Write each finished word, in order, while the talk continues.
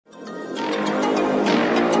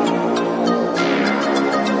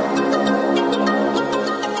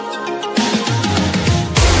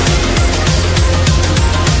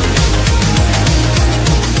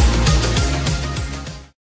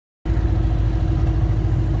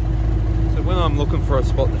I'm looking for a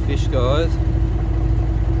spot to fish, guys,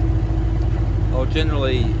 I'll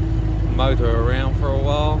generally motor around for a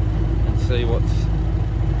while and see what's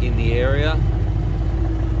in the area.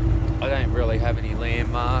 I don't really have any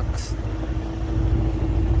landmarks.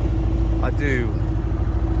 I do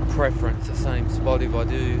preference the same spot if I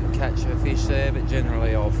do catch a fish there, but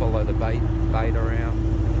generally I'll follow the bait around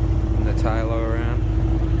and the tailor around.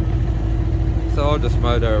 So I'll just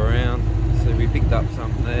motor around. So we picked up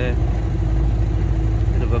something there,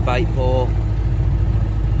 bit of a bait ball,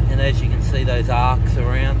 and as you can see those arcs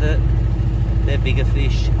around it, they're bigger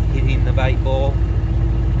fish hitting the bait ball.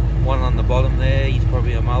 One on the bottom there, he's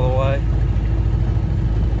probably a mulloway.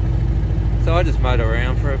 So I just motor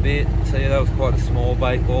around for a bit. See, that was quite a small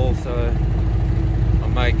bait ball, so I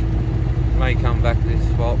may come back to this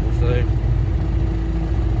spot, we'll see.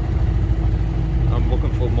 I'm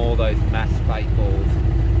looking for more of those mass bait balls.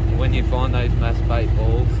 And when you find those mass bait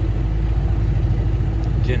balls,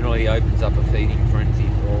 it generally opens up a feeding frenzy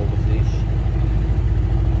for all the fish,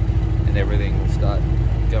 and everything will start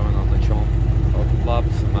going on the chomp. I'd love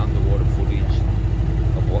some underwater footage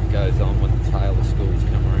of what goes on when the tailor schools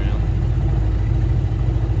come around.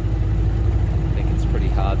 I think it's pretty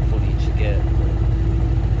hard footage to get, but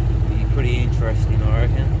it'll be pretty interesting, I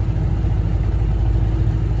reckon.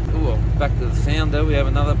 Ooh, back to the sounder, we have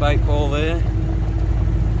another bait ball there.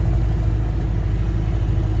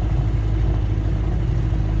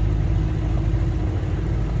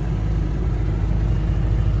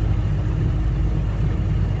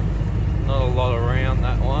 Not a lot around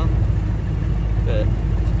that one, but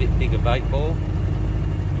it's a bit bigger bait ball.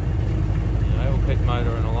 You know, we'll keep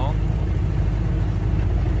motoring along.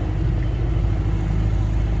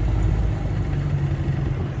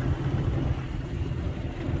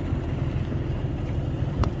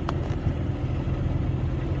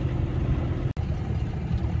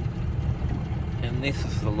 And this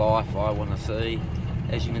is the life I want to see.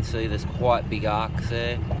 As you can see, there's quite big arcs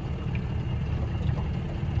there.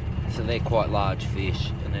 So they're quite large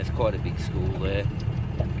fish, and there's quite a big school there.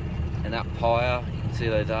 And up higher, you can see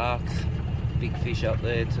those arcs, big fish up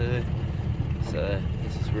there too. So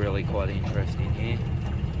this is really quite interesting here.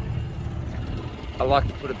 I like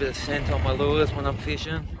to put a bit of scent on my lures when I'm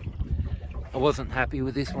fishing. I wasn't happy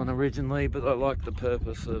with this one originally, but I like the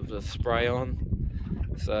purpose of the spray on.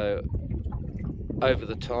 So over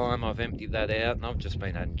the time I've emptied that out, and I've just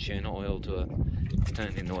been adding tuna oil to it. It's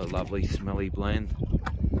turned into a lovely smelly blend.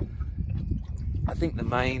 I think the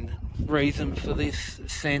main reason for this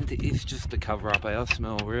scent is just to cover up our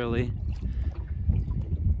smell, really.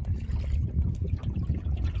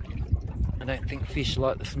 I don't think fish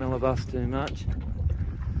like the smell of us too much.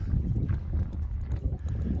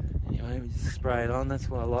 Anyway, we just spray it on, that's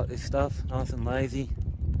why I like this stuff, nice and lazy.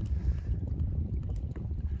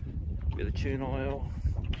 Bit of tuna oil,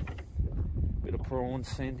 bit of prawn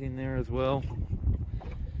scent in there as well.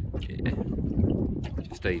 Yeah,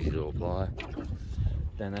 just easy to apply.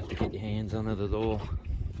 Don't have to get your hands on it at all.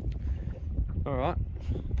 Alright,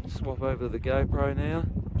 swap over to the GoPro now,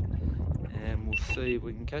 and we'll see if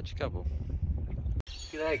we can catch a couple.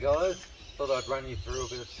 G'day guys, thought I'd run you through a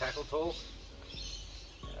bit of tackle talk.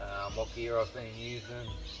 What gear I've been using,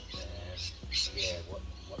 and yeah,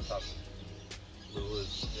 what type of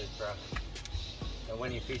lures, etc. And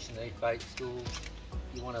when you're fishing these bait schools,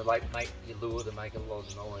 you want to make your lure to make a lot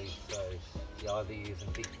of noise, so you're either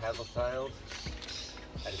using big paddle tails.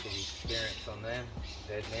 Had a bit of experience on them,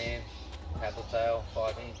 Deadman, paddle tail,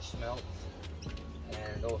 5-inch smelts,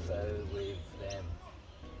 and also with them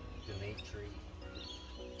Dimitri,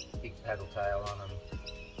 big paddle tail on them.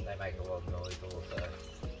 They make a lot of noise also.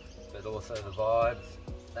 But also the Vibes,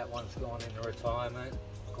 that one's gone into retirement.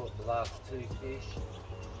 Caught the last 2 fish.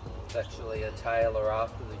 It's actually a tailer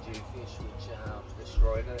after the Jewfish which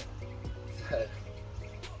destroyed it. So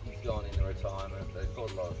he's gone into retirement, but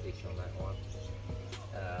caught a lot of fish on that one.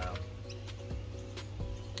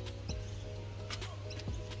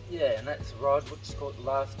 Yeah, and that's the rod which caught the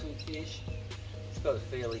last 2 fish. It's got a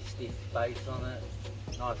fairly stiff base on it,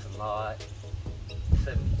 nice and light,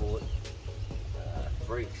 7 foot,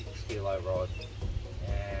 3 6-kilo rod,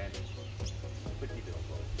 and what do you do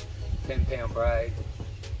for 10-pound braid,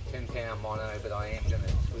 10-pound mono, but I am going to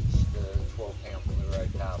switch the 12-pound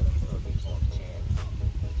fluorocarbon for a bit more chance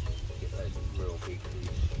to get those real big fish.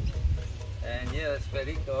 And yeah, that's about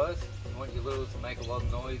it guys. You want your lures to make a lot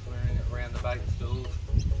of noise around the bait stools,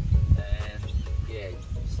 and yeah,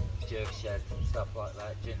 jerk shads and stuff like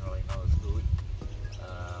that generally not as good.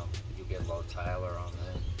 You'll get a lot of tailer on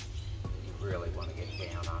there. You really want to get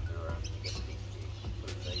down under them and get a big fish,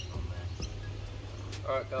 put a feed on there.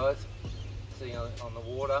 Alright guys, see you on the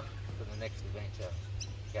water. for the next adventure.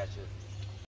 Catch you.